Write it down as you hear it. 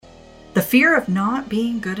The fear of not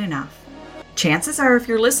being good enough. Chances are, if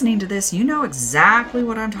you're listening to this, you know exactly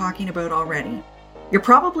what I'm talking about already. You're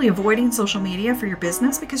probably avoiding social media for your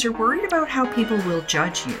business because you're worried about how people will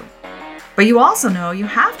judge you. But you also know you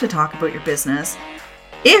have to talk about your business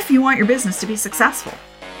if you want your business to be successful.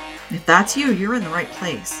 If that's you, you're in the right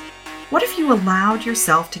place. What if you allowed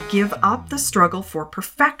yourself to give up the struggle for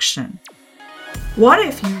perfection? What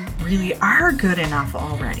if you really are good enough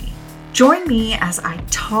already? Join me as I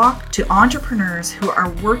talk to entrepreneurs who are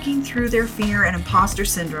working through their fear and imposter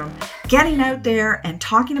syndrome, getting out there and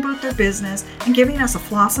talking about their business and giving us a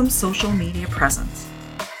Flawsome social media presence.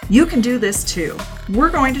 You can do this too.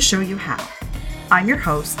 We're going to show you how. I'm your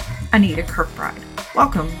host, Anita Kirkbride.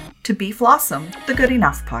 Welcome to Be Flawsome, the Good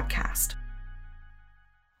Enough podcast.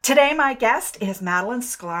 Today, my guest is Madeline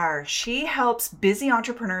Sklar. She helps busy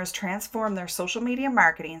entrepreneurs transform their social media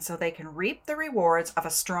marketing so they can reap the rewards of a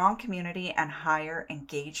strong community and higher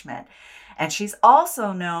engagement. And she's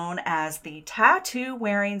also known as the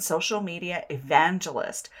tattoo-wearing social media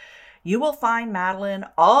evangelist. You will find Madeline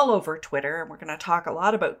all over Twitter, and we're going to talk a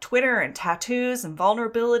lot about Twitter and tattoos and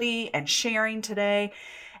vulnerability and sharing today.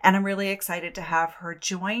 And I'm really excited to have her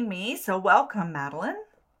join me. So welcome, Madeline.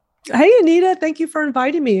 Hey, Anita. Thank you for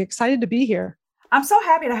inviting me. Excited to be here. I'm so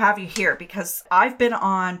happy to have you here because I've been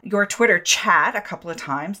on your Twitter chat a couple of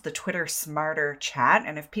times, the Twitter Smarter chat.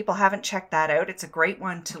 And if people haven't checked that out, it's a great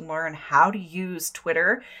one to learn how to use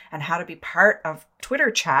Twitter and how to be part of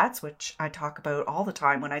Twitter chats, which I talk about all the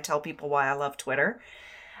time when I tell people why I love Twitter.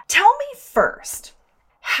 Tell me first,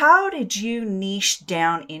 how did you niche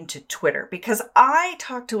down into Twitter? Because I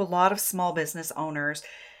talk to a lot of small business owners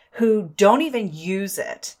who don't even use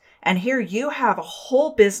it. And here you have a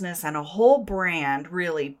whole business and a whole brand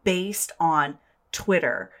really based on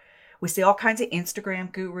Twitter. We see all kinds of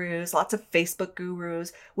Instagram gurus, lots of Facebook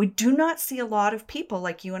gurus. We do not see a lot of people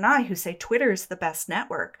like you and I who say Twitter is the best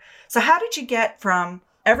network. So how did you get from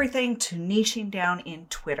everything to niching down in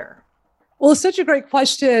Twitter? Well, it's such a great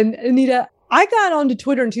question, Anita. I got onto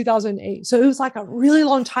Twitter in 2008. So it was like a really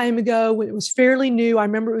long time ago when it was fairly new. I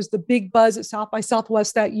remember it was the big buzz at South by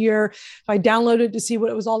Southwest that year. I downloaded it to see what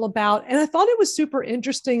it was all about. And I thought it was super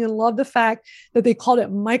interesting and loved the fact that they called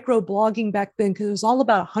it microblogging back then because it was all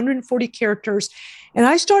about 140 characters. And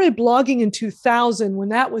I started blogging in 2000 when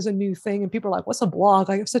that was a new thing. And people were like, what's a blog?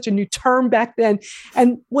 Like, it was such a new term back then.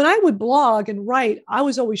 And when I would blog and write, I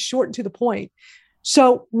was always short and to the point.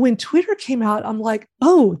 So when Twitter came out, I'm like,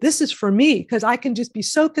 oh, this is for me because I can just be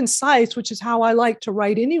so concise, which is how I like to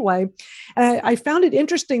write anyway. And I found it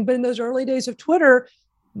interesting. But in those early days of Twitter,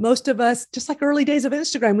 most of us, just like early days of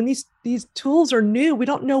Instagram, when these tools are new, we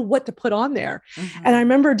don't know what to put on there. Mm-hmm. And I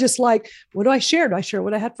remember just like, what do I share? Do I share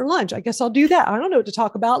what I had for lunch? I guess I'll do that. I don't know what to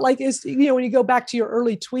talk about. Like, when you go back to your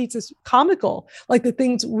early tweets, it's comical. Like the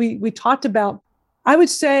things we talked about. I would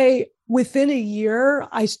say within a year,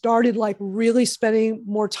 I started like really spending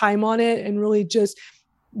more time on it and really just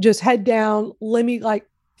head down. Let me like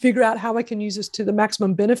figure out how I can use this to the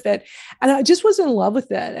maximum benefit. And I just was in love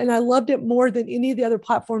with it. And I loved it more than any of the other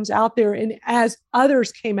platforms out there. And as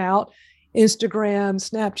others came out, Instagram,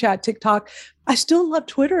 Snapchat, TikTok, I still love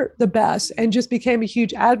Twitter the best and just became a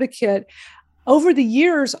huge advocate. Over the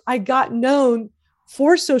years, I got known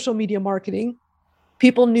for social media marketing.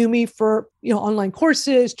 People knew me for, online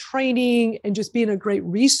courses, training, and just being a great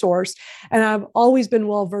resource. And I've always been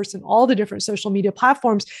well-versed in all the different social media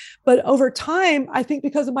platforms. But over time, I think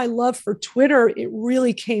because of my love for Twitter, it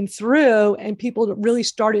really came through and people really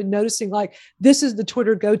started noticing like, this is the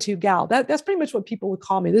Twitter go-to gal. That's pretty much what people would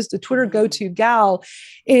call me. This is the Twitter go-to gal.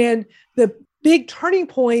 And the big turning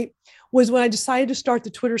point was when I decided to start the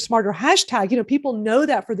Twitter Smarter hashtag. People know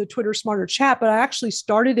that for the Twitter Smarter chat, but I actually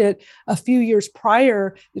started it a few years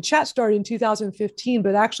prior. The chat started in 2015,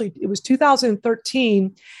 but actually it was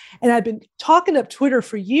 2013. And I'd been talking up Twitter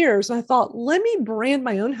for years. And I thought, let me brand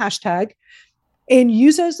my own hashtag and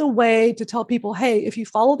use it as a way to tell people, hey, if you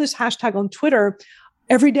follow this hashtag on Twitter,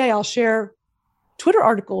 every day I'll share Twitter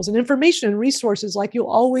articles and information and resources. Like you'll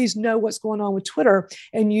always know what's going on with Twitter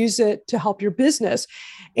and use it to help your business.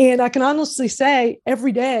 And I can honestly say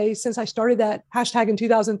every day since I started that hashtag in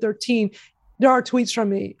 2013, there are tweets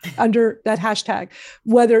from me under that hashtag,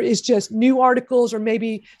 whether it's just new articles or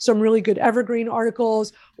maybe some really good evergreen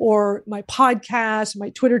articles or my podcast,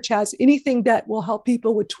 my Twitter chats, anything that will help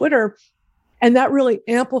people with Twitter. And that really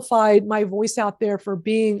amplified my voice out there for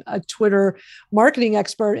being a Twitter marketing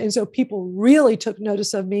expert. And so people really took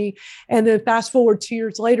notice of me. And then fast forward 2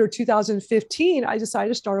 years later, 2015, I decided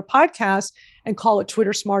to start a podcast and call it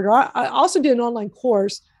Twitter Smarter. I also did an online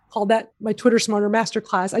course called that my Twitter Smarter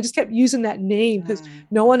Masterclass. I just kept using that name because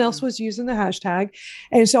no one else was using the hashtag.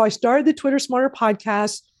 And so I started the Twitter Smarter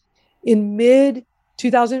podcast in mid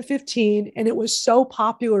 2015, and it was so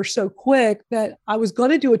popular so quick that I was going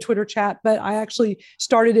to do a Twitter chat, but I actually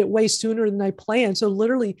started it way sooner than I planned. So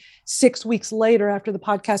literally 6 weeks later, after the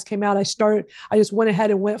podcast came out, I just went ahead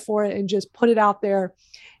and went for it and just put it out there.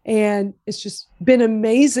 And it's just been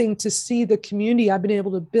amazing to see the community I've been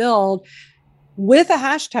able to build with a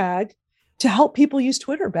hashtag to help people use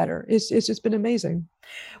Twitter better. It's just been amazing.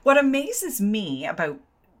 What amazes me about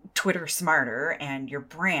Twitter Smarter and your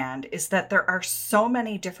brand is that there are so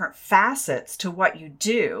many different facets to what you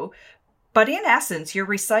do, but in essence, you're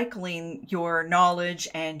recycling your knowledge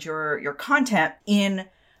and your content in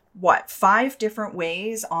 5 different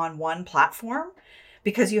ways on one platform?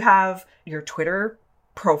 Because you have your Twitter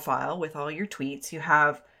profile with all your tweets, you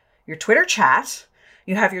have your Twitter chat,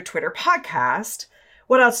 you have your Twitter podcast.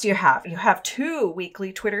 What else do you have? You have 2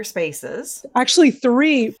 weekly Twitter spaces. Actually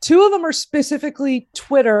 3. 2 of them are specifically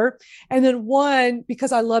Twitter. And then 1,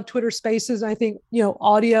 because I love Twitter spaces, and I think,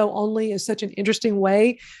 audio only is such an interesting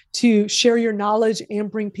way to share your knowledge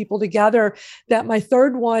and bring people together, that my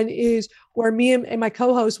 3rd one is where me and my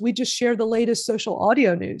co-host, we just share the latest social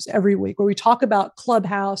audio news every week, where we talk about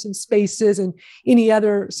Clubhouse and Spaces and any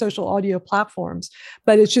other social audio platforms.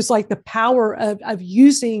 But it's just like the power of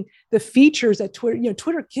using the features that Twitter,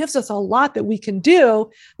 Twitter gives us a lot that we can do.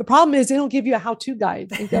 The problem is they don't give you a how-to guide.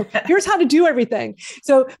 They go, here's how to do everything.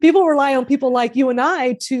 So people rely on people like you and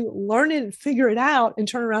I to learn it and figure it out and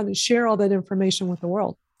turn around and share all that information with the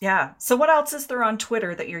world. Yeah. So what else is there on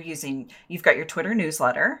Twitter that you're using? You've got your Twitter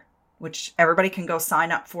newsletter, which everybody can go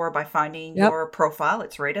sign up for by finding your profile.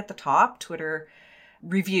 It's right at the top. Twitter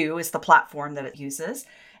Review is the platform that it uses.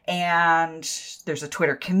 And there's a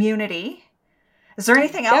Twitter community. Is there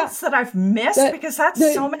anything else that I've missed? Because that's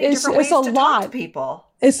so many different ways to talk to people.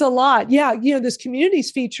 It's a lot. Yeah. This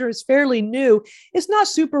communities feature is fairly new. It's not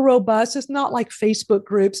super robust. It's not like Facebook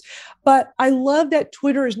groups, but I love that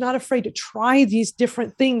Twitter is not afraid to try these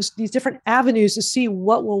different things, these different avenues to see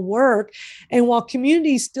what will work. And while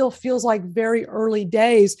communities still feels like very early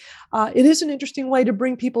days, it is an interesting way to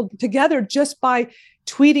bring people together just by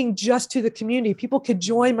tweeting just to the community. People could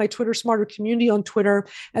join my Twitter Smarter community on Twitter,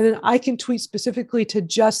 and then I can tweet specifically to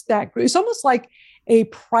just that group. It's almost like a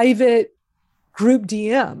private group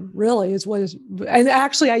DM, really, is what is. And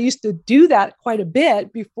actually, I used to do that quite a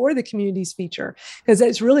bit before the communities feature, because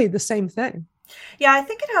it's really the same thing. Yeah, I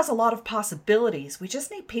think it has a lot of possibilities. We just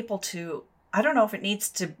need people to, I don't know if it needs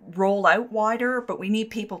to roll out wider, but we need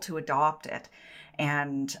people to adopt it.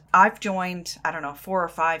 And I've joined, 4 or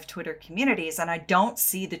 5 Twitter communities, and I don't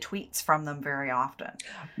see the tweets from them very often.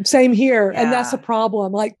 Same here. Yeah. And that's a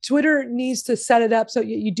problem. Like Twitter needs to set it up so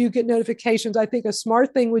you do get notifications. I think a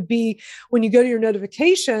smart thing would be when you go to your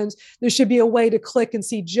notifications, there should be a way to click and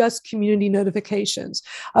see just community notifications,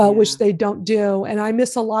 which they don't do. And I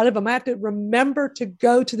miss a lot of them. I have to remember to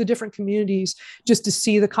go to the different communities just to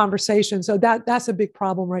see the conversation. So that's a big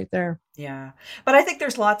problem right there. Yeah. But I think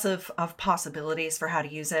there's lots of possibilities for how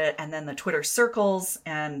to use it. And then the Twitter circles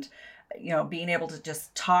and, being able to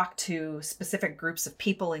just talk to specific groups of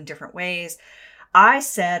people in different ways. I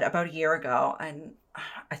said about a year ago, and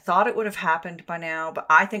I thought it would have happened by now, but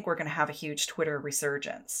I think we're going to have a huge Twitter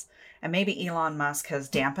resurgence. And maybe Elon Musk has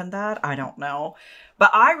dampened that. I don't know.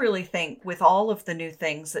 But I really think with all of the new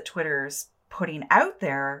things that Twitter's putting out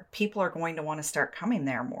there, people are going to want to start coming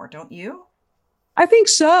there more, don't you? I think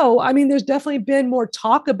so. I mean, there's definitely been more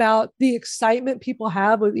talk about the excitement people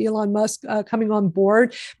have with Elon Musk coming on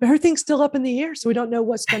board, but everything's still up in the air. So we don't know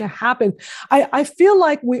what's going to happen. I feel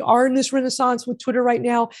like we are in this renaissance with Twitter right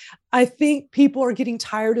now. I think people are getting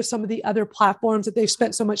tired of some of the other platforms that they've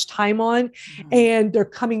spent so much time on, and they're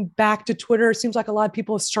coming back to Twitter. It seems like a lot of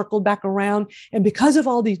people have circled back around. And because of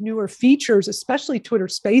all these newer features, especially Twitter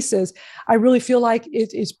Spaces, I really feel like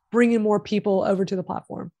it is bringing more people over to the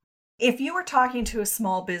platform. If you were talking to a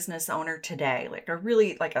small business owner today, like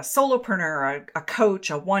a solopreneur, a coach,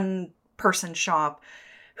 a one-person shop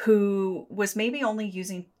who was maybe only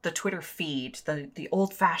using the Twitter feed, the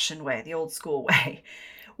old-fashioned way, the old school way,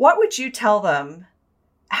 what would you tell them?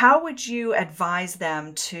 How would you advise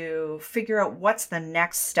them to figure out what's the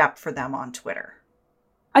next step for them on Twitter?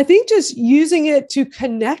 I think just using it to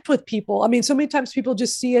connect with people. I mean, so many times people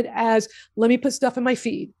just see it as, let me put stuff in my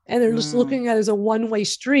feed. And they're just looking at it as a one-way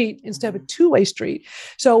street instead of a two-way street.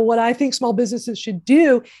 So what I think small businesses should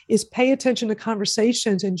do is pay attention to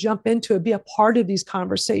conversations and jump into it, be a part of these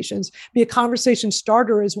conversations, be a conversation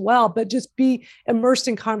starter as well, but just be immersed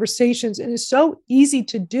in conversations. And it's so easy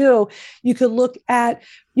to do. You could look at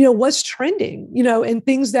what's trending, and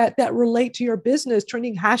things that relate to your business,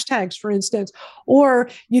 trending hashtags, for instance. Or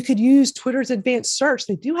you could use Twitter's advanced search.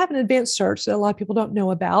 They do have an advanced search that a lot of people don't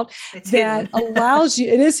know about. It's that hidden. allows you,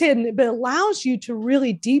 it is hidden, but allows you to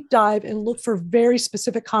really deep dive and look for very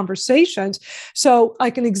specific conversations. So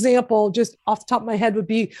like an example, just off the top of my head would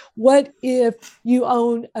be, what if you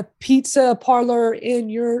own a pizza parlor in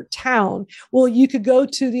your town? Well, you could go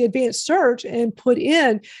to the advanced search and put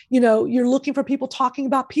in, you're looking for people talking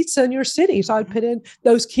about pizza in your city. So I would put in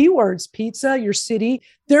those keywords: pizza, your city.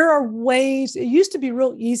 There are ways. It used to be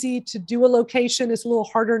real easy to do a location. It's a little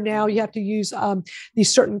harder now. You have to use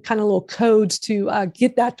these certain kind of little codes to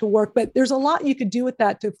get that to work. But there's a lot you could do with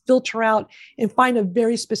that to filter out and find a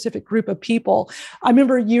very specific group of people. I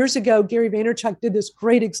remember years ago, Gary Vaynerchuk did this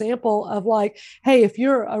great example of like, hey, if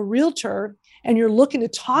you're a realtor and you're looking to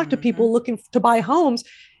talk to people looking to buy homes,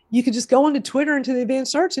 you could just go onto Twitter into the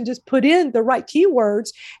advanced search and just put in the right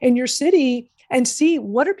keywords in your city and see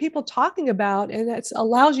what are people talking about. And that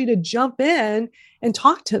allows you to jump in and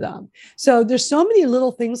talk to them. So there's so many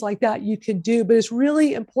little things like that you can do, but it's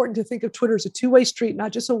really important to think of Twitter as a two-way street,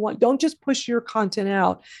 not just a one. Don't just push your content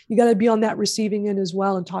out. You got to be on that receiving end as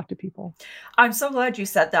well and talk to people. I'm so glad you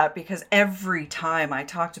said that, because every time I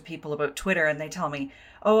talk to people about Twitter and they tell me,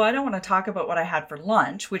 oh, I don't want to talk about what I had for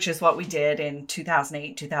lunch, which is what we did in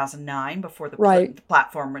 2008, 2009, before the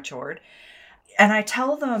platform matured. And I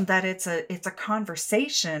tell them that it's a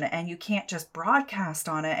conversation and you can't just broadcast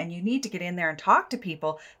on it, and you need to get in there and talk to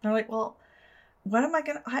people. And they're like, well, what am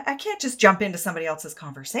I can't just jump into somebody else's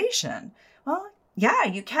conversation. Well, yeah,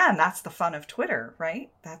 you can. That's the fun of Twitter,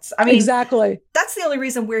 right? Exactly. That's the only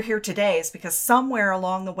reason we're here today, is because somewhere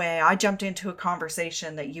along the way, I jumped into a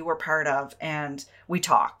conversation that you were part of and we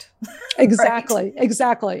talked. Exactly. Right?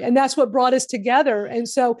 Exactly. And that's what brought us together. And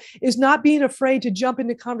so is not being afraid to jump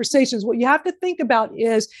into conversations. What you have to think about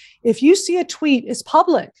is, if you see a tweet, it's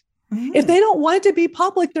public. Mm-hmm. If they don't want it to be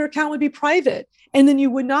public, their account would be private. And then you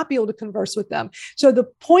would not be able to converse with them. So the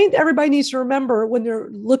point everybody needs to remember when they're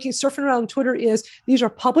surfing around Twitter is, these are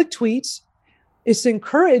public tweets. It's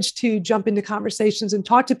encouraged to jump into conversations and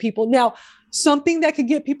talk to people. Now, something that could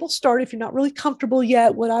get people started, if you're not really comfortable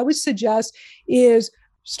yet, what I would suggest is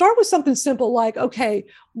start with something simple like, okay,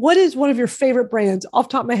 what is one of your favorite brands? Off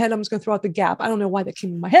the top of my head, I'm just going to throw out the Gap. I don't know why that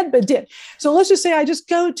came in my head, but it did. So let's just say I just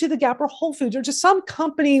go to the Gap or Whole Foods or just some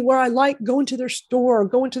company where I like going to their store,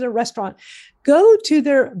 going to their restaurant. Go to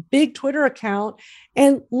their big Twitter account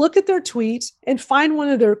and look at their tweets and find one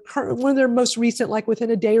of their most recent, like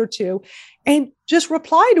within a day or two, and just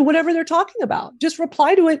reply to whatever they're talking about. Just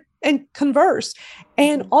reply to it and converse.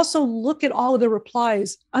 And also look at all of the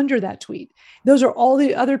replies under that tweet. Those are all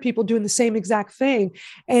the other people doing the same exact thing.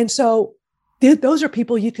 And so those are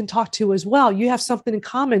people you can talk to as well. You have something in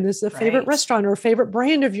common. This is a favorite restaurant or a favorite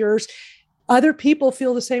brand of yours. Other people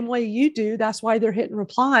feel the same way you do. That's why they're hitting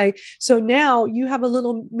reply. So now you have a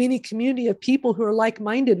little mini community of people who are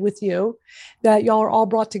like-minded with you, that y'all are all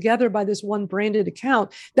brought together by this one branded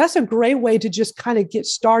account. That's a great way to just kind of get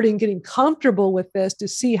started getting comfortable with this, to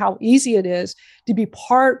see how easy it is to be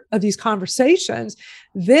part of these conversations.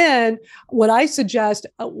 Then what I suggest,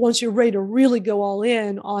 once you're ready to really go all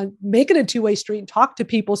in on making a two-way street and talk to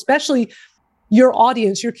people, especially your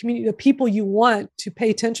audience, your community, the people you want to pay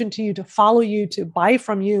attention to you, to follow you, to buy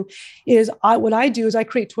from you, is what I do is I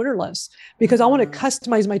create Twitter lists, because I want to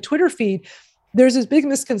customize my Twitter feed. There's this big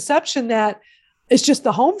misconception that it's just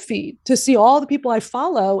the home feed to see all the people I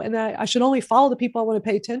follow, and that I should only follow the people I want to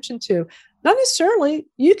pay attention to. Not necessarily.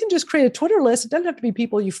 You can just create a Twitter list. It doesn't have to be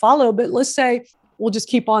people you follow, but let's say, we'll just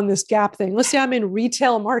keep on this Gap thing. Let's say I'm in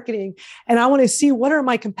retail marketing and I want to see what are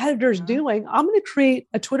my competitors doing. I'm going to create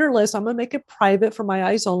a Twitter list. I'm going to make it private for my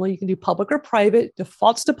eyes only. You can do public or private,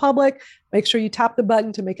 defaults to public. Make sure you tap the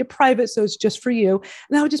button to make it private, so it's just for you.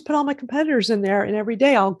 And I would just put all my competitors in there. And every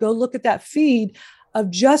day I'll go look at that feed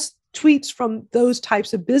of just tweets from those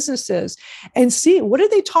types of businesses and see, what are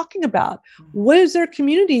they talking about? What is their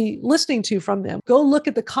community listening to from them? Go look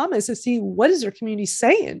at the comments and see, what is their community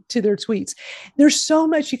saying to their tweets? There's so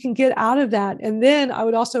much you can get out of that. And then I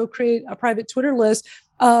would also create a private Twitter list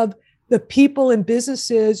of the people and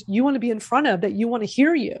businesses you want to be in front of, that you want to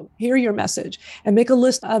hear your message, and make a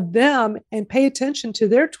list of them and pay attention to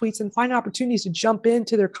their tweets and find opportunities to jump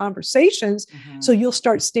into their conversations. So you'll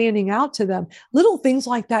start standing out to them. Little things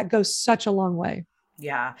like that go such a long way.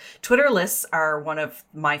 Yeah. Twitter lists are one of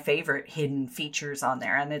my favorite hidden features on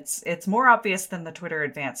there. And it's more obvious than the Twitter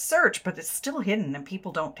advanced search, but it's still hidden and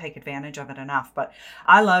people don't take advantage of it enough. But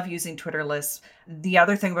I love using Twitter lists. The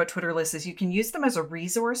other thing about Twitter lists is you can use them as a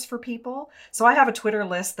resource for people. So I have a Twitter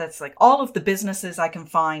list that's like all of the businesses I can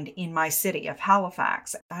find in my city of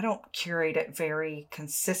Halifax. I don't curate it very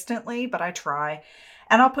consistently, but I try.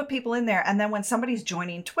 And I'll put people in there. And then when somebody's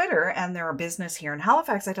joining Twitter and they're a business here in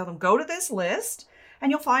Halifax, I tell them, go to this list. And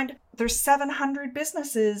you'll find there's 700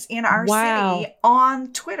 businesses in our city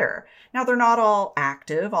on Twitter. Now, they're not all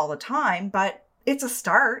active all the time, but it's a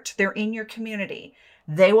start. They're in your community.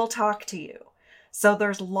 They will talk to you. So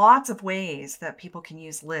there's lots of ways that people can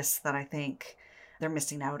use lists that I think they're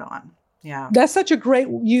missing out on. Yeah. That's such a great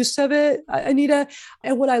use of it, Anita.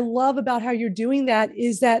 And what I love about how you're doing that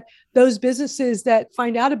is that those businesses that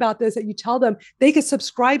find out about this, that you tell them, they can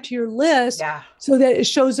subscribe to your list so that it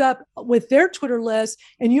shows up with their Twitter list.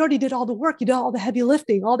 And you already did all the work. You did all the heavy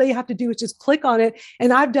lifting. All they have to do is just click on it.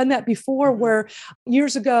 And I've done that before where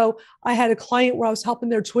years ago, I had a client where I was helping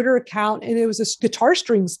their Twitter account and it was a guitar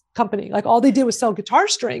strings company. Like all they did was sell guitar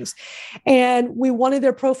strings. And we wanted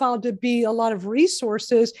their profile to be a lot of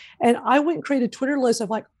resources. And I went and created a Twitter list of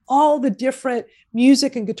like all the different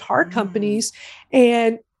music and guitar companies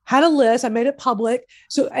and had a list. I made it public.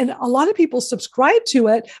 So, and a lot of people subscribed to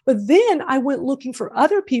it, but then I went looking for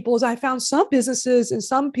other people as I found some businesses and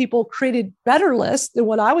some people created better lists than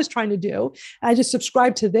what I was trying to do. I just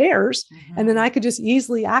subscribed to theirs and then I could just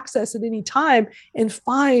easily access at any time and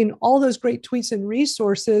find all those great tweets and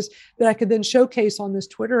resources that I could then showcase on this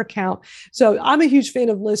Twitter account. So I'm a huge fan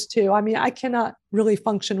of lists too. I mean, I cannot really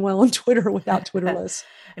function well on Twitter without Twitter lists.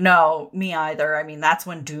 No, me either. I mean, that's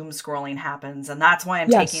when doom scrolling happens. And that's why I'm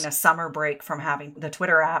taking a summer break from having the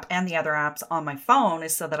Twitter app and the other apps on my phone,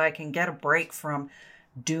 is so that I can get a break from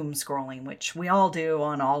doom scrolling, which we all do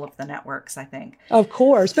on all of the networks, I think. Of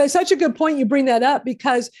course. But it's such a good point you bring that up,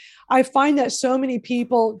 because I find that so many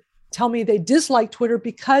people tell me they dislike Twitter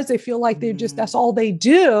because they feel like they just, that's all they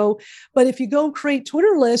do. But if you go create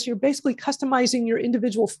Twitter lists, you're basically customizing your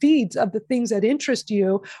individual feeds of the things that interest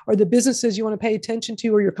you or the businesses you want to pay attention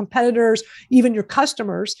to, or your competitors, even your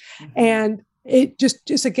customers. And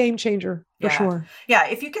it's a game changer for sure. Yeah.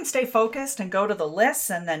 If you can stay focused and go to the lists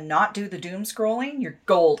and then not do the doom scrolling, you're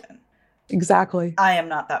golden. Exactly. I am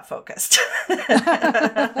not that focused. All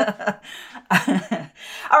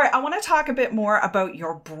right. I want to talk a bit more about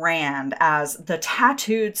your brand as the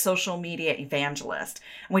tattooed social media evangelist.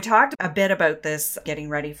 And we talked a bit about this getting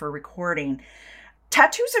ready for recording.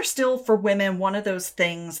 Tattoos are still, for women, one of those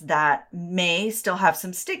things that may still have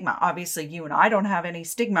some stigma. Obviously, you and I don't have any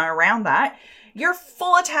stigma around that. You're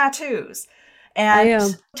full of tattoos.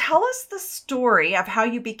 And tell us the story of how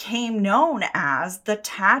you became known as the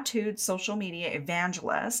tattooed social media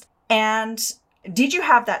evangelist. And did you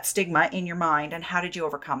have that stigma in your mind, and how did you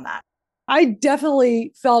overcome that? I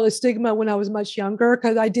definitely felt a stigma when I was much younger,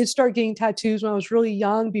 because I did start getting tattoos when I was really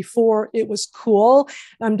young, before it was cool.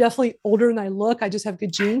 I'm definitely older than I look. I just have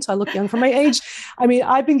good genes, so I look young for my age. I mean,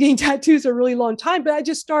 I've been getting tattoos a really long time, but I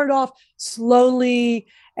just started off slowly.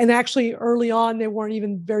 And actually early on, they weren't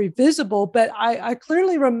even very visible. But I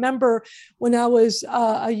clearly remember when I was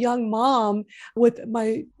a young mom with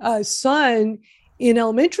my son in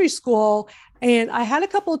elementary school, and I had a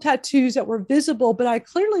couple of tattoos that were visible, but I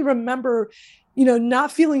clearly remember,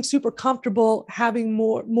 not feeling super comfortable having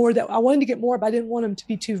more that I wanted to get more, but I didn't want them to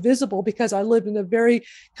be too visible, because I lived in a very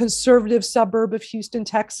conservative suburb of Houston,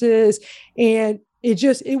 Texas. And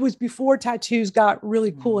it was before tattoos got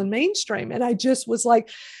really cool and mainstream. And I just was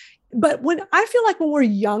like, but I feel like when we're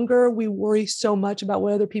younger, we worry so much about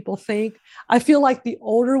what other people think. I feel like the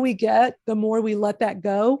older we get, the more we let that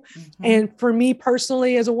go. And for me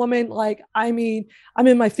personally, as a woman, I'm in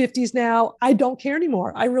my 50s now. I don't care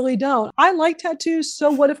anymore. I really don't. I like tattoos.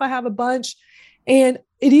 So what if I have a bunch? And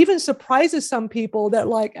it even surprises some people that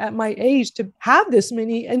at my age to have this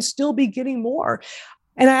many and still be getting more.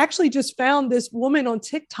 And I actually just found this woman on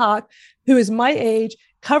TikTok who is my age,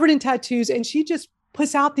 covered in tattoos, and she just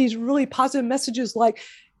puts out these really positive messages like,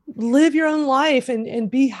 live your own life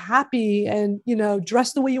and be happy, and,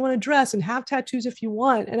 dress the way you want to dress and have tattoos if you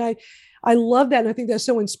want. And I love that. And I think that's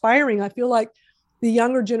so inspiring. I feel like the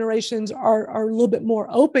younger generations are a little bit more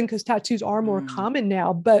open, because tattoos are more common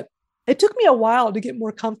now, but it took me a while to get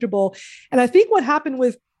more comfortable. And I think what happened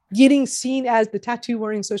with getting seen as the tattoo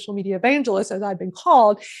wearing social media evangelist, as I've been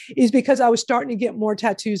called, is because I was starting to get more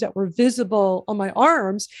tattoos that were visible on my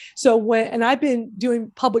arms. And I've been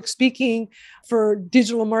doing public speaking for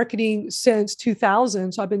digital marketing since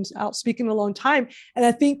 2000. So I've been out speaking a long time. And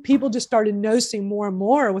I think people just started noticing more and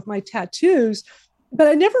more with my tattoos. but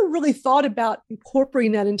I never really thought about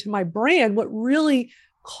incorporating that into my brand. What really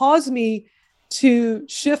caused me to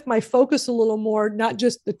shift my focus a little more, not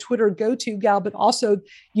just the Twitter go-to gal, but also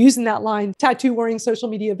using that line, tattoo wearing social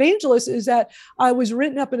media evangelist, is that I was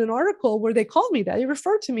written up in an article where they called me that. They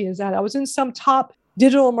referred to me as that. I was in some top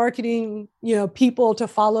digital marketing, people to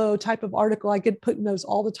follow type of article. I get put in those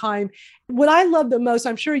all the time. What I love the most,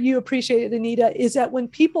 I'm sure you appreciate it, Anita, is that when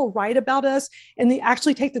people write about us and they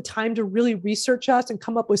actually take the time to really research us and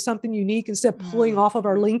come up with something unique instead of pulling off of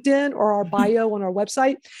our LinkedIn or our bio on our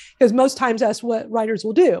website, because most times that's what writers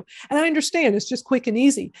will do. And I understand it's just quick and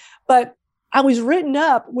easy, but I was written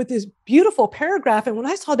up with this beautiful paragraph. And when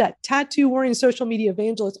I saw that tattoo wearing social media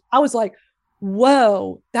evangelist, I was like,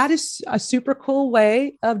 whoa, that is a super cool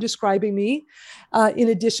way of describing me. In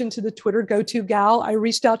addition to the Twitter go-to gal, I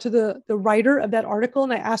reached out to the writer of that article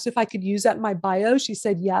and I asked if I could use that in my bio. She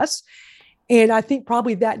said yes. And I think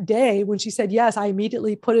probably that day when she said yes, I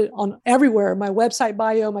immediately put it on everywhere, my website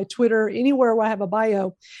bio, my Twitter, anywhere where I have a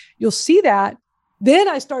bio, you'll see that. Then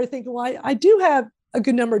I started thinking, well, I do have a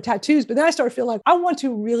good number of tattoos, but then I started feeling like I want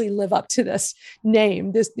to really live up to this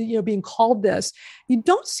name, this, being called this. You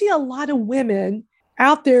don't see a lot of women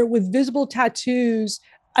out there with visible tattoos.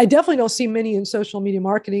 I definitely don't see many in social media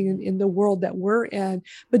marketing in the world that we're in,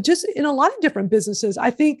 but just in a lot of different businesses. I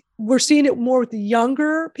think we're seeing it more with the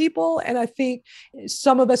younger people. And I think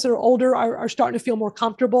some of us that are older are starting to feel more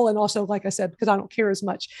comfortable. And also, like I said, because I don't care as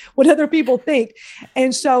much what other people think.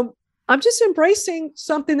 And so I'm just embracing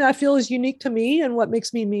something that I feel is unique to me and what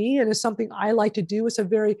makes me me, and is something I like to do. It's a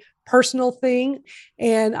very personal thing.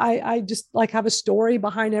 And I just like have a story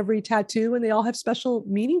behind every tattoo, and they all have special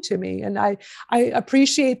meaning to me. And I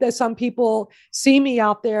appreciate that some people see me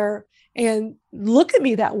out there and look at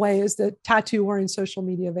me that way as the tattoo wearing social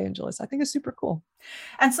media evangelist. I think it's super cool.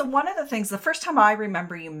 And so one of the things, the first time I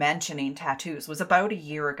remember you mentioning tattoos was about a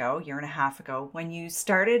year and a half ago, when you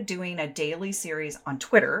started doing a daily series on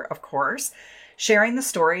Twitter, of course, sharing the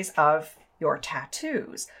stories of your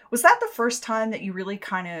tattoos. Was that the first time that you really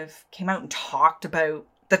kind of came out and talked about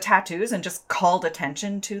the tattoos and just called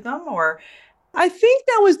attention to them? Or I think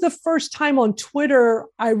that was the first time on Twitter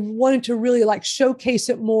I wanted to really like showcase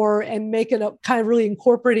it more and make it a kind of really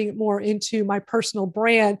incorporating it more into my personal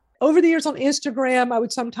brand. Over the years on Instagram, I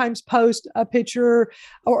would sometimes post a picture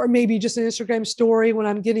or maybe just an Instagram story when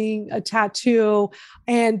I'm getting a tattoo.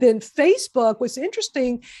 And then Facebook was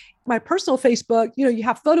interesting. My personal Facebook, you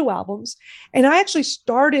have photo albums. And I actually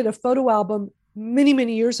started a photo album many,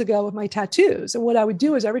 many years ago with my tattoos. And what I would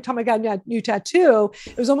do is every time I got a new tattoo,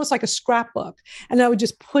 it was almost like a scrapbook. And I would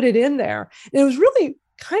just put it in there. And it was really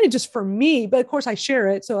kind of just for me, but of course I share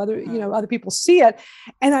it so other people see it.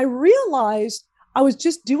 And I realized I was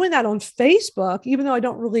just doing that on Facebook, even though I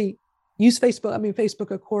don't really use Facebook. I mean,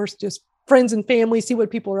 Facebook, of course, just friends and family, see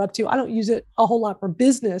what people are up to. I don't use it a whole lot for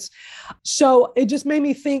business. So it just made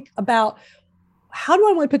me think about, how do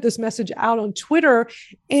I want to put this message out on Twitter?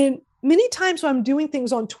 And many times when I'm doing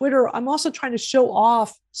things on Twitter, I'm also trying to show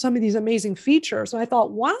off some of these amazing features. And I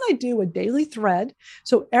thought, why don't I do a daily thread?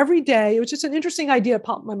 So every day, it was just an interesting idea that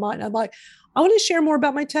popped in my mind. I'm like, I want to share more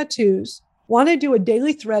about my tattoos. Why don't I do a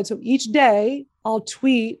daily thread? So each day I'll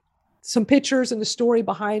tweet some pictures and the story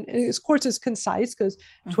behind. And of course, it's concise because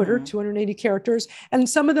Twitter, 280 characters. And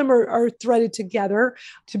some of them are threaded together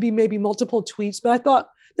to be maybe multiple tweets. But I thought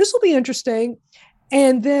this will be interesting.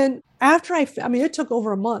 And then after it took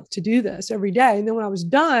over a month to do this every day. And then when I was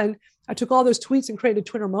done, I took all those tweets and created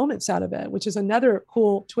Twitter moments out of it, which is another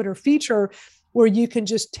cool Twitter feature where you can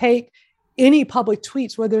just take any public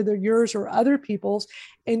tweets, whether they're yours or other people's,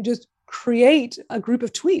 and just create a group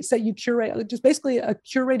of tweets that you curate, just basically a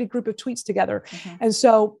curated group of tweets together. And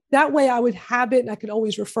so that way I would have it and I could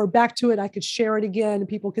always refer back to it. I could share it again and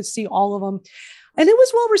people could see all of them. And it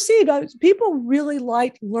was well received. People really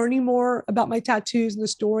liked learning more about my tattoos and the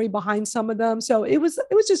story behind some of them. So it was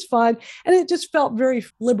just fun. And it just felt very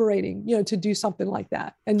liberating, to do something like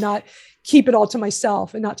that and not keep it all to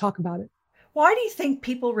myself and not talk about it. Why do you think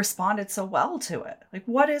people responded so well to it? Like,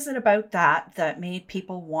 what is it about that made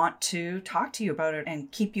people want to talk to you about it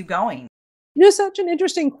and keep you going? Such an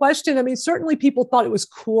interesting question. I mean, certainly people thought it was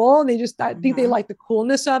cool and I think they liked the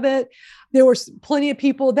coolness of it. There were plenty of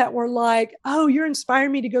people that were like, oh, you're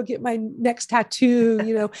inspiring me to go get my next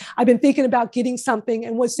tattoo. I've been thinking about getting something.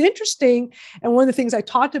 And what's interesting, and one of the things I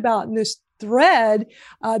talked about in this thread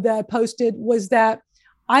that I posted was that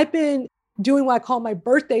I've been doing what I call my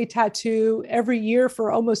birthday tattoo every year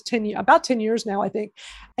for almost 10 years, about 10 years now, I think.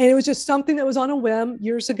 And it was just something that was on a whim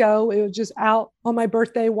years ago. It was just out on my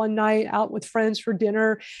birthday one night, out with friends for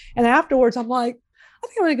dinner. And afterwards, I'm like, I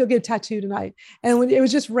think I'm going to go get a tattoo tonight. And when it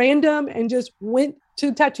was just random and just went to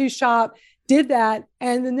the tattoo shop, did that.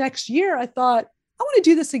 And the next year I thought, I want to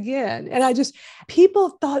do this again. And people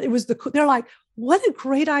thought it was they're like, what a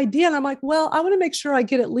great idea. And I'm like, well, I want to make sure I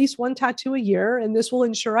get at least one tattoo a year, and this will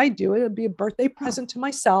ensure I do it. It'll be a birthday present to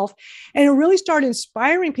myself. And it really started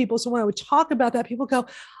inspiring people. So when I would talk about that, people go,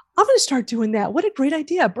 I'm going to start doing that. What a great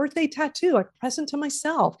idea. A birthday tattoo, a present to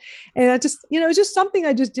myself. And I just, it's just something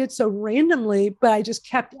I just did so randomly, but I just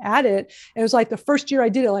kept at it. And it was like the first year I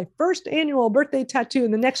did it, like first annual birthday tattoo,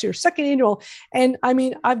 and the next year, second annual. And I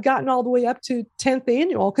mean, I've gotten all the way up to 10th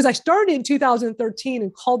annual because I started in 2013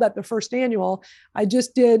 and called that the first annual. I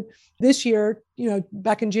just did this year,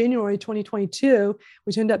 back in January 2022,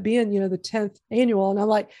 which ended up being, the 10th annual. And I'm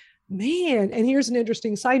like, man, and here's an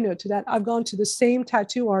interesting side note to that. I've gone to the same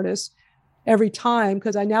tattoo artist every time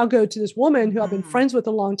because I now go to this woman who I've been friends with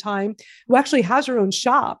a long time, who actually has her own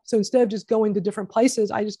shop. So instead of just going to different places,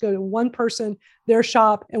 I just go to one person, their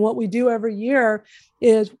shop. And what we do every year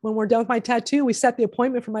is when we're done with my tattoo, we set the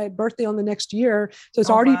appointment for my birthday on the next year. So it's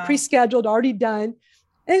already pre-scheduled, already done.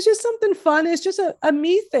 And it's just something fun. It's just a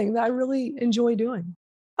me thing that I really enjoy doing.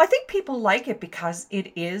 I think people like it because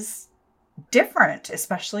it is different,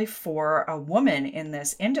 especially for a woman in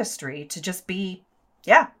this industry to just be,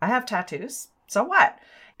 I have tattoos. So what?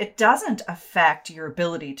 It doesn't affect your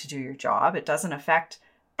ability to do your job. It doesn't affect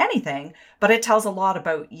anything, but it tells a lot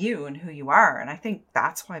about you and who you are. And I think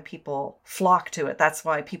that's why people flock to it. That's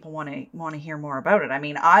why people want to hear more about it. I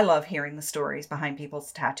mean, I love hearing the stories behind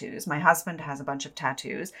people's tattoos. My husband has a bunch of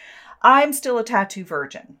tattoos. I'm still a tattoo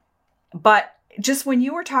virgin, but just when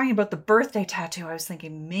you were talking about the birthday tattoo, I was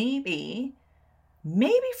thinking maybe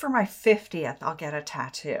for my 50th, I'll get a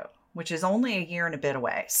tattoo, which is only a year and a bit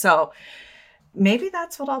away. So maybe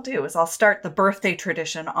that's what I'll do is I'll start the birthday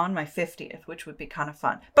tradition on my 50th, which would be kind of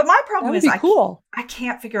fun. But my problem is I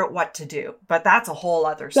can't figure out what to do, but that's a whole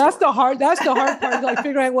other story. That's the hard part, like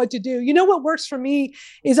figuring out what to do. What works for me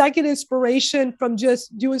is I get inspiration from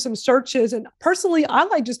just doing some searches. And personally, I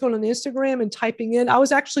like just going on Instagram and typing in. I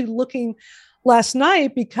was actually looking last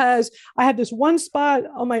night because I had this one spot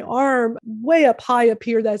on my arm way up high up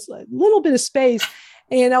here. That's a little bit of space.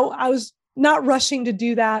 And I was not rushing to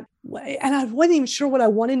do that. And I wasn't even sure what I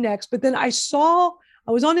wanted next. But then I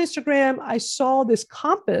was on Instagram. I saw this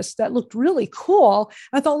compass that looked really cool.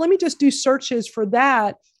 I thought, let me just do searches for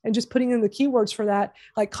that and just putting in the keywords for that,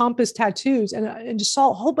 like compass tattoos, and just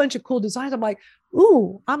saw a whole bunch of cool designs. I'm like,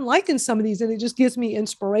 ooh, I'm liking some of these. And it just gives me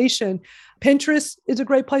inspiration. Pinterest is a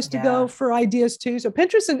great place to go for ideas too. So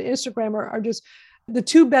Pinterest and Instagram are just the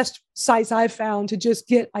two best sites I've found to just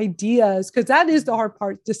get ideas, because that is the hard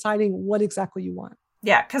part, deciding what exactly you want.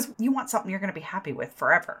 Yeah, because you want something you're going to be happy with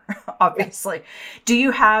forever, obviously. Yes. Do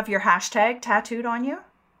you have your hashtag tattooed on you?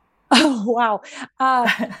 Oh,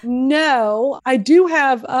 wow. No, I do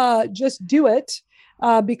have just do it.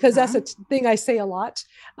 Because that's a thing I say a lot.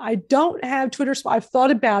 I don't have Twitter, so I've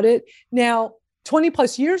thought about it. Now, 20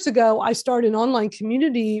 plus years ago, I started an online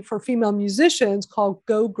community for female musicians called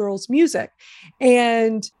Go Girls Music.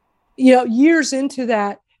 And, years into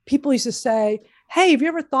that, people used to say, hey, have you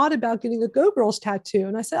ever thought about getting a Go Girls tattoo?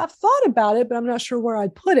 And I said, I've thought about it, but I'm not sure where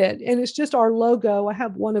I'd put it. And it's just our logo. I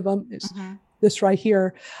have one of them. It's this right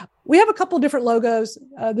here. We have a couple of different logos.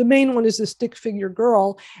 The main one is the stick figure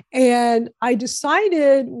girl. And I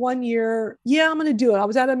decided one year, I'm going to do it. I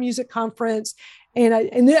was at a music conference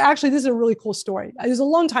actually, this is a really cool story. It was a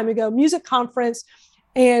long time ago, music conference.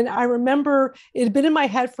 And I remember it had been in my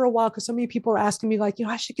head for a while because so many people were asking me like,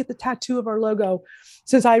 I should get the tattoo of our logo.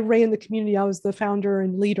 Since I ran the community, I was the founder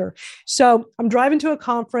and leader. So I'm driving to a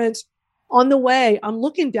conference. On the way, I'm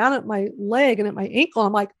looking down at my leg and at my ankle.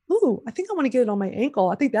 I'm like, ooh, I think I want to get it on my ankle.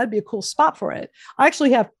 I think that'd be a cool spot for it. I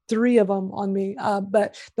actually have 3 of them on me.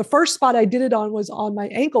 But the first spot I did it on was on my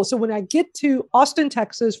ankle. So when I get to Austin,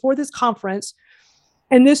 Texas for this conference,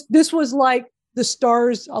 and this was like the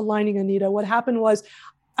stars aligning, Anita. What happened was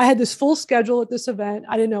I had this full schedule at this event.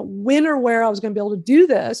 I didn't know when or where I was going to be able to do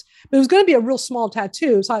this, but it was going to be a real small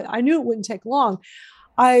tattoo. So I knew it wouldn't take long.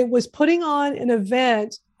 I was putting on an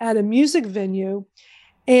event at a music venue.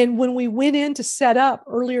 And when we went in to set up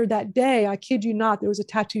earlier that day, I kid you not, there was a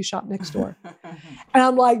tattoo shop next door. And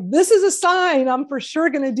I'm like, this is a sign I'm for sure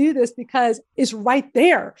going to do this because it's right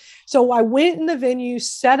there. So I went in the venue,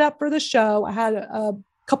 set up for the show. I had a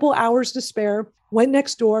couple hours to spare, went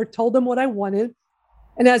next door, told them what I wanted.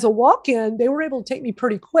 And as a walk-in, they were able to take me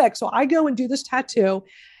pretty quick. So I go and do this tattoo.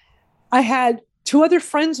 I had 2 other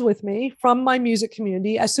friends with me from my music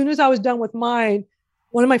community. As soon as I was done with mine,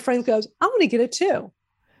 one of my friends goes, I want to get it too.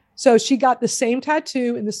 So she got the same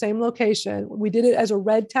tattoo in the same location. We did it as a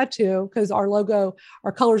red tattoo because our logo,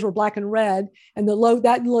 our colors were black and red, and that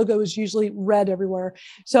logo is usually red everywhere.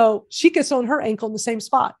 So she gets on her ankle in the same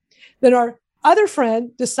spot. Then our other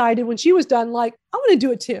friend decided when she was done, like, I want to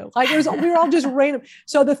do it too. Like we were all just random.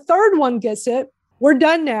 So the third one gets it. We're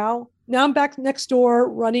done now. Now I'm back next door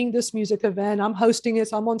running this music event. I'm hosting it.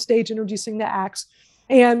 So I'm on stage introducing the acts.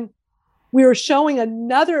 And we were showing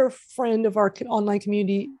another friend of our online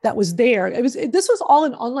community that was there. This was all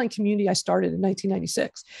an online community I started in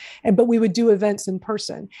 1996, but we would do events in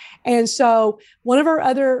person. And so one of our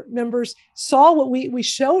other members saw what we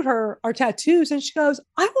showed her our tattoos, and she goes,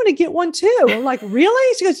 I want to get one too. I'm like,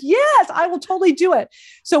 really? She goes, yes, I will totally do it.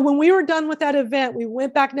 So when we were done with that event, we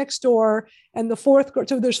went back next door, and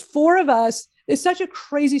so there's 4 of us. It's such a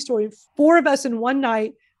crazy story. 4 of us in one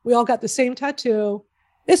night, we all got the same tattoo.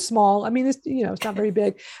 It's small. I mean, it's not very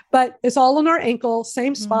big, but it's all on our ankle,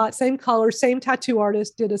 same spot, same color, same tattoo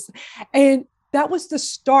artist did us. And that was the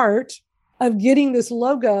start of getting this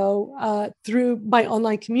logo through my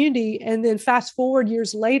online community. And then fast forward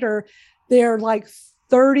years later, there are like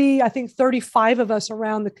 35 of us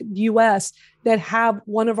around the US that have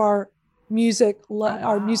one of our music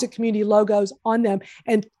community logos on them.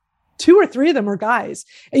 And 2 or 3 of them are guys,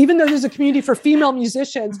 even though there's a community for female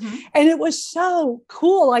musicians. And it was so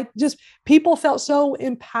cool. Like, just people felt so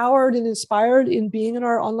empowered and inspired in being in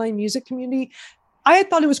our online music community. I had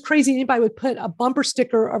thought it was crazy anybody would put a bumper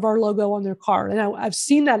sticker of our logo on their car. And I've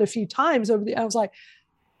seen that a few times I was like,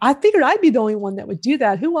 I figured I'd be the only one that would do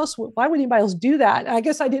that. Why would anybody else do that? And I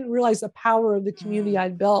guess I didn't realize the power of the community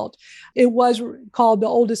I'd built. It was called the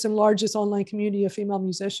oldest and largest online community of female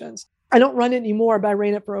musicians. I don't run it anymore, but I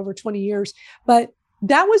ran it for over 20 years. But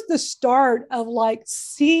that was the start of like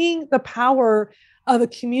seeing the power of a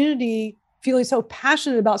community feeling so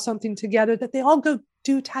passionate about something together that they all go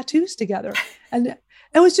do tattoos together. And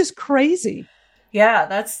it was just crazy. Yeah,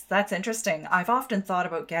 that's interesting. I've often thought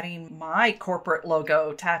about getting my corporate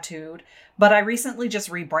logo tattooed, but I recently just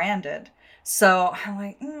rebranded. So I'm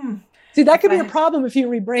like, See, that could be a problem if you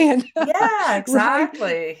rebrand. Yeah,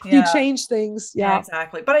 exactly. Right? You change things. Yeah,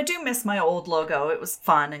 exactly. But I do miss my old logo. It was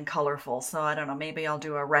fun and colorful. So I don't know, maybe I'll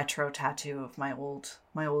do a retro tattoo of my old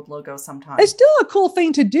logo sometime. It's still a cool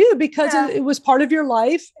thing to do because it was part of your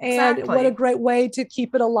life. And what a great way to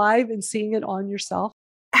keep it alive and seeing it on yourself.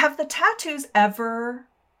 Have the tattoos ever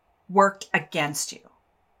worked against you?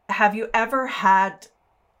 Have you ever had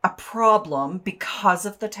a problem because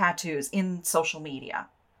of the tattoos in social media?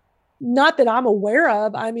 Not that I'm aware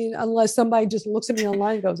of. I mean, unless somebody just looks at me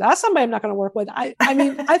online and goes, that's somebody I'm not going to work with. I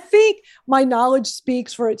mean, I think my knowledge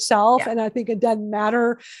speaks for itself, and I think it doesn't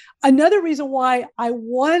matter. Another reason why I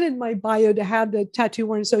wanted my bio to have the tattoo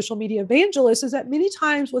wearing social media evangelist is that many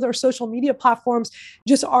times with our social media platforms,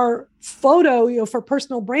 just our photo, for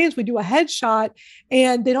personal brands, we do a headshot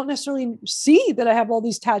and they don't necessarily see that I have all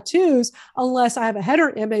these tattoos unless I have a header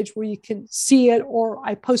image where you can see it, or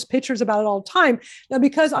I post pictures about it all the time. Now,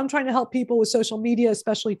 because I'm trying to help people with social media,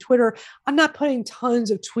 especially Twitter, I'm not putting tons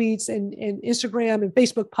of tweets and Instagram and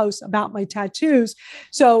Facebook posts about my tattoos.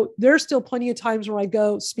 So there's still plenty of times where I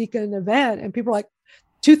go speak at an event and people are like,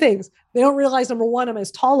 2 things. They don't realize, number one, I'm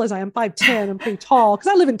as tall as I am, 5'10". I'm pretty tall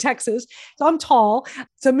because I live in Texas. So I'm tall.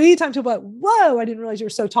 So many times people are like, whoa, I didn't realize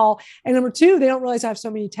you're so tall. And number 2, they don't realize I have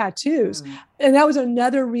so many tattoos. And that was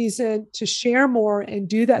another reason to share more and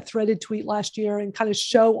do that threaded tweet last year and kind of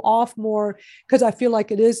show off more, because I feel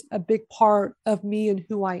like it is a big part of me and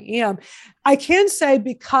who I am. I can say,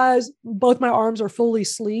 because both my arms are fully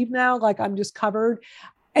sleeved now, like I'm just covered.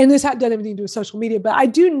 And this hadn't done anything to do with social media, but I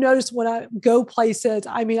do notice when I go places,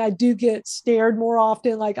 I mean, I do get stared more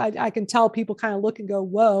often. Like I can tell people kind of look and go,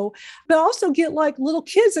 whoa, but I also get like little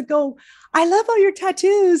kids that go, I love all your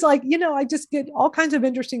tattoos. Like, I just get all kinds of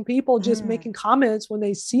interesting people just making comments when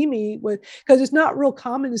they see me because it's not real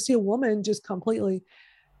common to see a woman just completely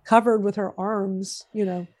covered with her arms,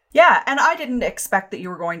 Yeah, and I didn't expect that you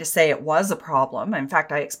were going to say it was a problem. In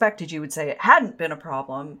fact, I expected you would say it hadn't been a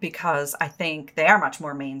problem, because I think they are much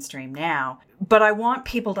more mainstream now. But I want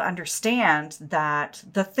people to understand that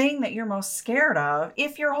the thing that you're most scared of,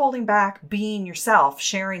 if you're holding back being yourself,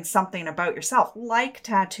 sharing something about yourself, like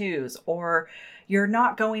tattoos, or you're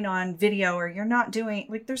not going on video, or you're not doing,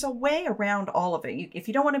 like, there's a way around all of it. If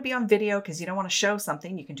you don't want to be on video because you don't want to show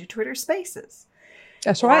something, you can do Twitter Spaces.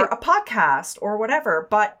 That's right. Or a podcast or whatever.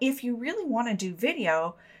 But if you really want to do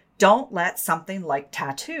video, don't let something like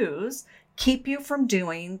tattoos keep you from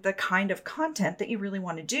doing the kind of content that you really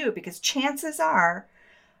want to do, because chances are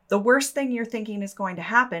the worst thing you're thinking is going to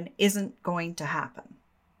happen isn't going to happen.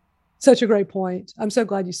 Such a great point. I'm so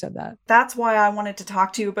glad you said that. That's why I wanted to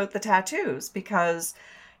talk to you about the tattoos, because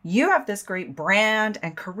you have this great brand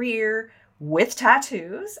and career with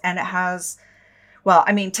tattoos, and it has, well,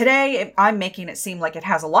 I mean, today I'm making it seem like it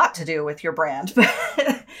has a lot to do with your brand,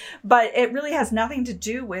 but it really has nothing to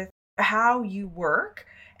do with how you work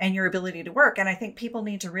and your ability to work. And I think people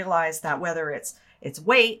need to realize that whether it's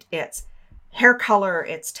weight, it's hair color,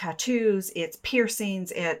 it's tattoos, it's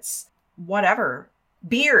piercings, it's whatever,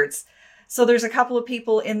 beards. So there's a couple of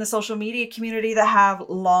people in the social media community that have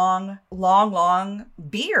long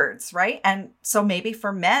beards, right? And so maybe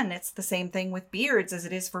for men, it's the same thing with beards as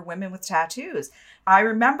it is for women with tattoos. I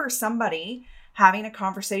remember somebody having a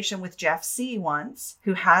conversation with Jeff C. once,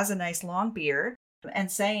 who has a nice long beard, and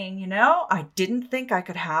saying, you know, I didn't think I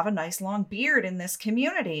could have a nice long beard in this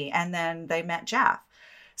community. And then they met Jeff.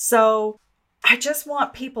 So I just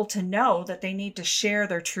want people to know that they need to share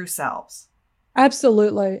their true selves.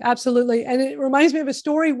 Absolutely. Absolutely. And it reminds me of a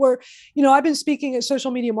story where, I've been speaking at Social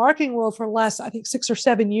Media Marketing World for the last, I think, 6 or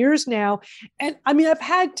 7 years now. And I mean, I've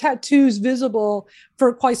had tattoos visible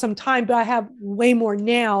for quite some time, but I have way more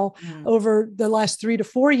now over the last 3 to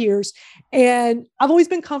 4 years. And I've always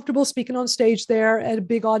been comfortable speaking on stage there at a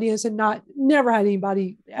big audience and never had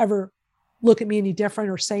anybody ever look at me any different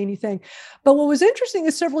or say anything. But what was interesting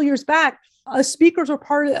is several years back, speakers were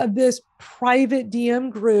part of this private DM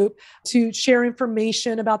group to share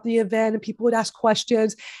information about the event, and people would ask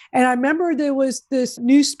questions. And I remember there was this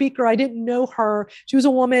new speaker. I didn't know her. She was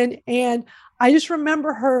a woman. And I just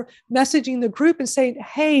remember her messaging the group and saying,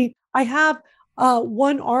 hey, I have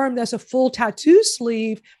one arm that's a full tattoo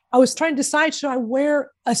sleeve. I was trying to decide, should I wear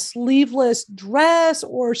a sleeveless dress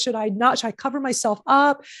or should I not? Should I cover myself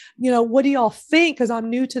up? What do y'all think? Because I'm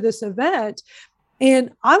new to this event.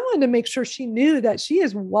 And I wanted to make sure she knew that she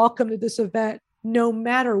is welcome to this event no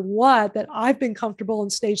matter what, that I've been comfortable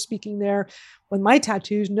on stage speaking there with my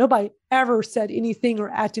tattoos. Nobody ever said anything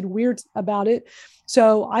or acted weird about it.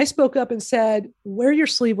 So I spoke up and said, wear your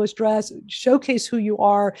sleeveless dress, showcase who you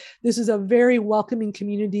are. This is a very welcoming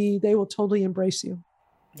community. They will totally embrace you.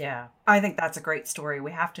 Yeah, I think that's a great story.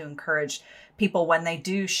 We have to encourage people when they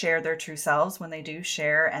do share their true selves, when they do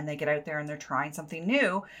share and they get out there and they're trying something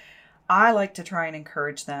new. I like to try and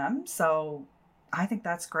encourage them. So I think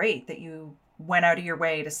that's great that you went out of your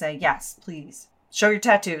way to say, yes, please show your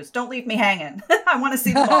tattoos. Don't leave me hanging. I want to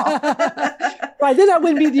see them all. Right. Then I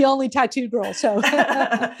wouldn't be the only tattoo girl. So,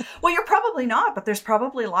 well, you're probably not, but there's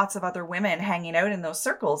probably lots of other women hanging out in those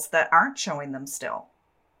circles that aren't showing them still.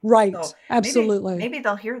 Right. So absolutely. Maybe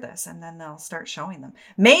they'll hear this and then they'll start showing them.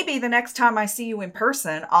 Maybe the next time I see you in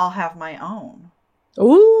person, I'll have my own.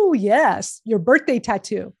 Oh, yes. Your birthday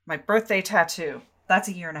tattoo. My birthday tattoo. That's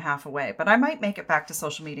 1.5 years away, but I might make it back to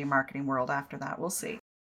Social Media Marketing World after that. We'll see.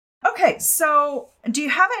 Okay. So do you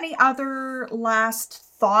have any other last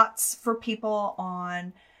thoughts for people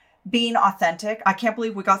on being authentic? I can't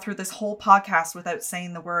believe we got through this whole podcast without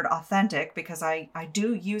saying the word authentic, because I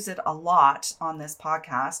do use it a lot on this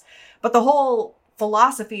podcast. But the whole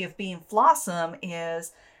philosophy of being Flawsome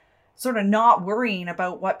is sort of not worrying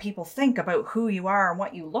about what people think about who you are and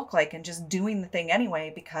what you look like, and just doing the thing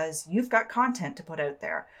anyway, because you've got content to put out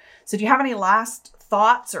there. So do you have any last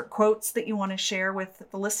thoughts or quotes that you want to share with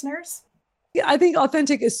the listeners? Yeah, I think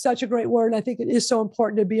authentic is such a great word. And I think it is so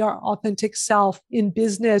important to be our authentic self in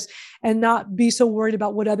business and not be so worried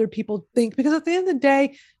about what other people think, because at the end of the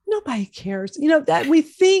day, nobody cares. That we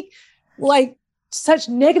think like such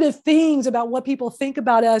negative things about what people think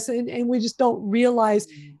about us, and we just don't realize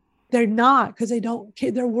they're not, because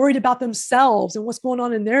they're worried about themselves and what's going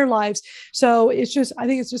on in their lives. So I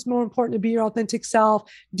think it's just more important to be your authentic self,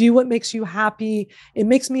 do what makes you happy. It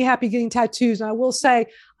makes me happy getting tattoos. And I will say,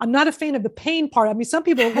 I'm not a fan of the pain part. I mean, some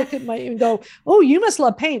people look at and go, oh, you must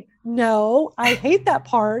love pain. No, I hate that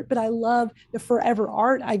part, but I love the forever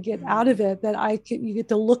art I get out of it that you get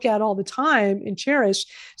to look at all the time and cherish.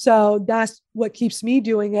 So that's what keeps me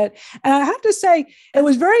doing it. And I have to say, it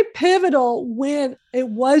was very pivotal when it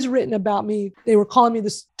was written about me. They were calling me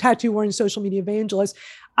this tattoo wearing social media evangelist.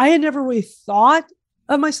 I had never really thought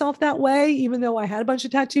of myself that way, even though I had a bunch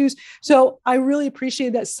of tattoos. So I really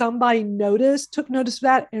appreciate that somebody took notice of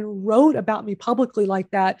that and wrote about me publicly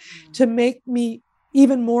like that to make me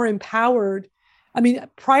even more empowered. I mean,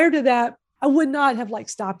 prior to that, I would not have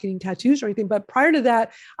stopped getting tattoos or anything, but prior to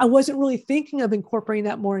that, I wasn't really thinking of incorporating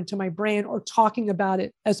that more into my brand or talking about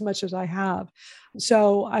it as much as I have.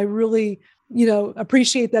 So I really,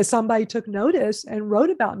 appreciate that somebody took notice and wrote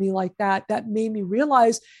about me like that. That made me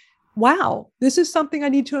realize wow, this is something I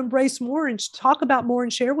need to embrace more and talk about more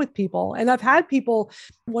and share with people. And I've had people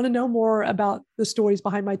want to know more about the stories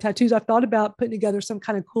behind my tattoos. I've thought about putting together some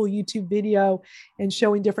kind of cool YouTube video and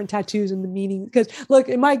showing different tattoos and the meaning. Because look,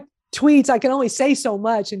 in my tweets, I can only say so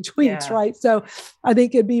much in tweets, right? So I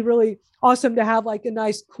think it'd be really awesome to have like a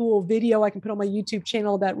nice, cool video I can put on my YouTube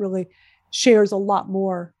channel that really shares a lot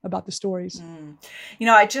more about the stories.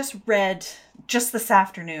 I just read just this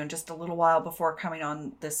afternoon, just a little while before coming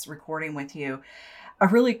on this recording with you, a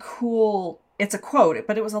really cool, it's a quote,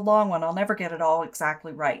 but it was a long one. I'll never get it all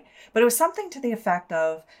exactly right. But it was something to the effect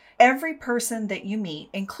of, every person that you meet,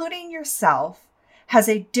 including yourself, has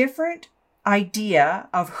a different idea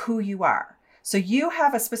of who you are. So you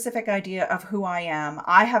have a specific idea of who I am.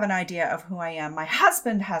 I have an idea of who I am. My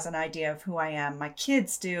husband has an idea of who I am. My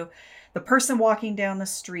kids do. The person walking down the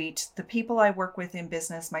street, the people I work with in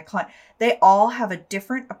business, my client, they all have a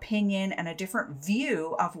different opinion and a different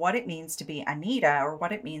view of what it means to be Anita or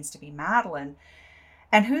what it means to be Madeline.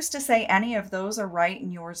 And who's to say any of those are right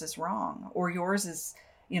and yours is wrong, or yours is,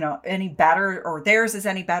 any better, or theirs is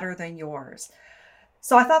any better than yours.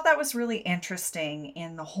 So I thought that was really interesting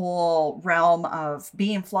in the whole realm of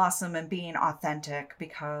being Flawsome and being authentic,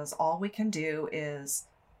 because all we can do is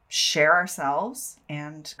share ourselves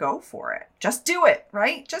and go for it. Just do it,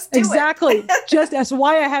 right? Just do it. Exactly. Just that's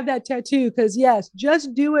why I have that tattoo. Because yes,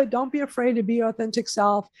 just do it. Don't be afraid to be your authentic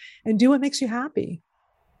self and do what makes you happy.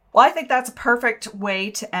 Well, I think that's a perfect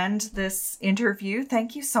way to end this interview.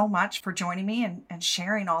 Thank you so much for joining me and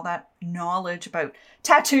sharing all that knowledge about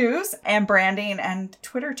tattoos and branding and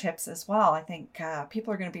Twitter tips as well. I think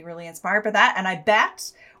people are going to be really inspired by that. And I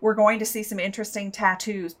bet we're going to see some interesting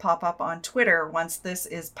tattoos pop up on Twitter once this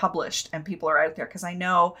is published and people are out there. Because I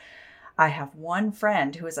know I have one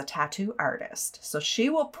friend who is a tattoo artist. So she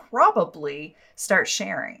will probably start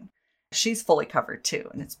sharing. She's fully covered too,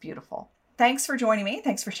 and it's beautiful. Thanks for joining me.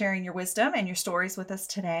 Thanks for sharing your wisdom and your stories with us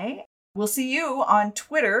today. We'll see you on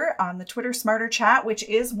Twitter, on the Twitter Smarter Chat, which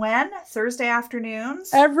is when? Thursday afternoons?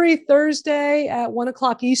 Every Thursday at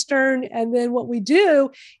 1:00 Eastern. And then what we do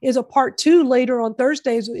is a part 2 later on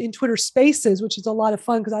Thursdays in Twitter Spaces, which is a lot of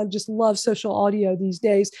fun because I just love social audio these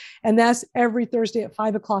days. And that's every Thursday at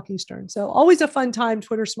 5:00 Eastern. So always a fun time,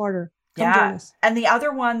 Twitter Smarter. Come join us. And the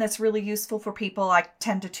other one that's really useful for people I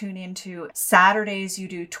tend to tune into, Saturdays you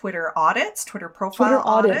do Twitter audits, Twitter profile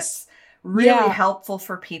audits. Really helpful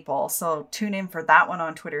for people. So tune in for that one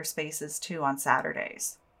on Twitter Spaces too on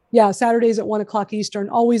Saturdays. Yeah, Saturdays at 1:00 Eastern.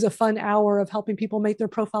 Always a fun hour of helping people make their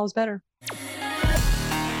profiles better.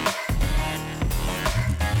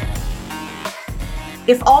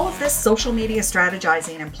 If all of this social media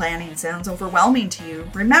strategizing and planning sounds overwhelming to you,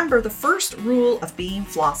 remember the first rule of being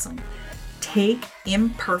Flawsome. Take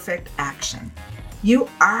imperfect action. You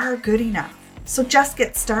are good enough, so just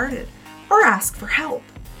get started or ask for help.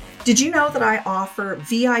 Did you know that I offer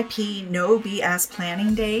VIP no BS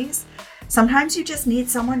planning days? Sometimes you just need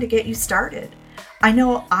someone to get you started. I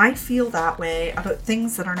know I feel that way about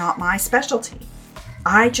things that are not my specialty.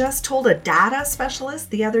 I just told a data specialist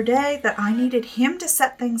the other day that I needed him to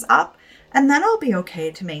set things up, and then I'll be okay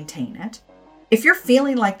to maintain it. If you're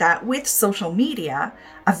feeling like that with social media,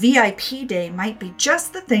 a VIP day might be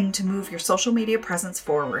just the thing to move your social media presence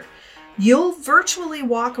forward. You'll virtually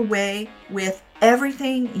walk away with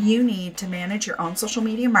everything you need to manage your own social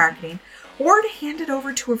media marketing or to hand it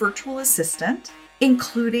over to a virtual assistant,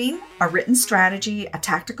 including a written strategy, a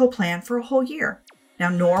tactical plan for a whole year. Now,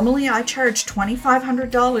 normally I charge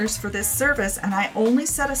 $2,500 for this service, and I only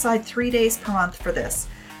set aside 3 days per month for this.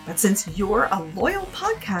 But since you're a loyal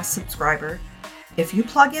podcast subscriber, if you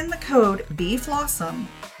plug in the code BeFlawsome,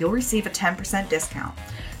 you'll receive a 10% discount.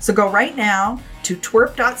 So go right now to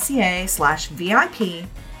twerp.ca/VIP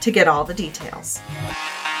to get all the details.